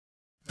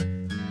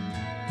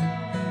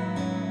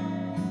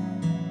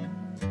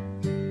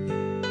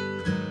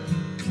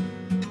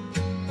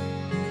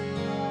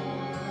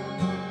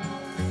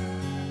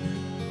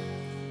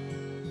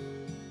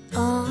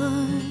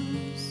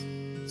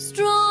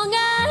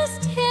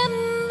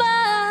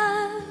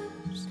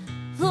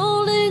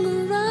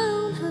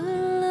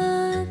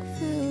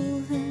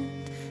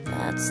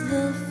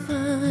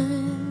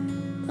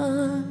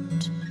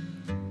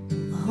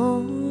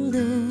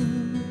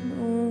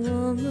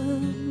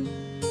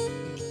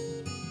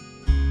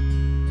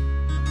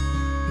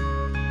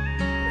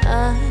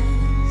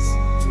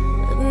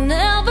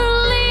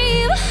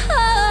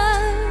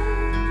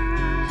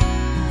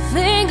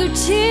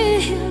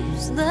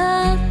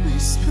that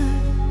whisper,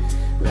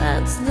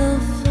 that's the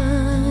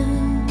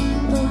fine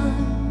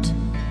art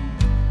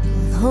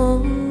of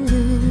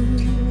holding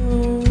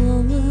a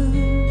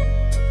woman.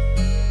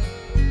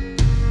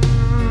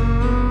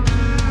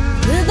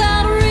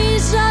 Without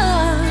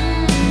reason,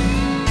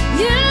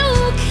 you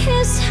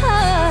kiss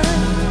her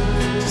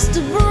just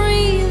to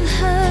breathe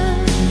her.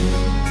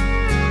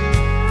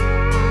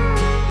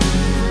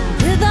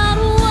 Without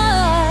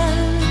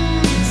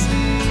words,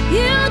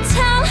 you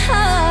tell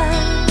her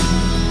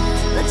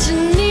that you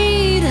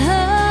need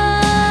her.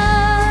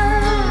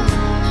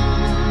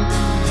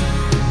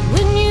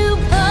 When you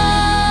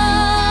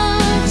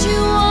hurt, you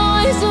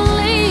always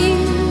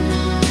leave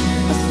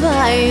a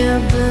fire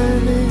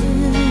burning.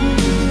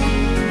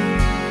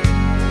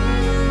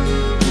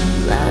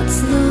 That's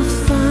the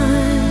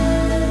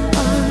fine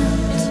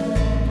art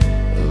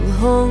of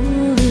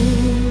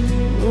holding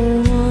a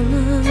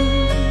woman.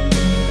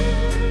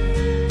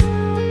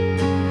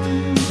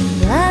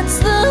 That's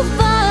the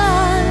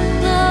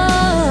fine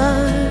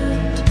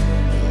art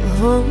of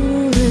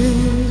holding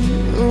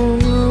a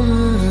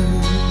woman.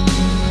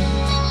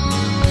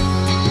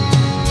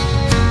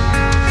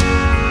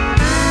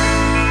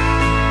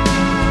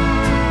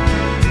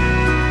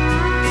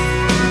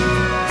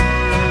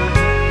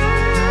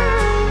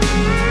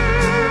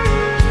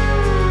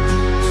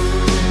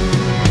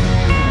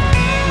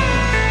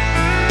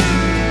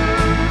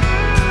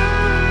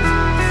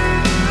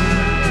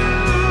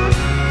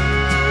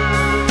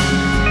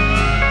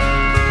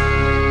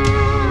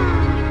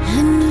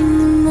 And in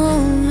the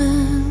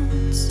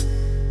moments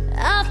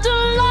after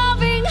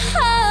loving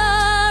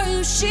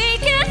her, she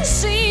can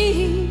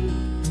see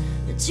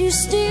that you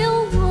still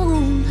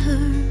want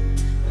her.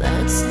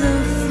 That's the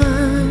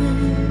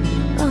fine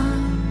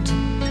art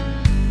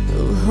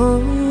of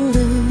holding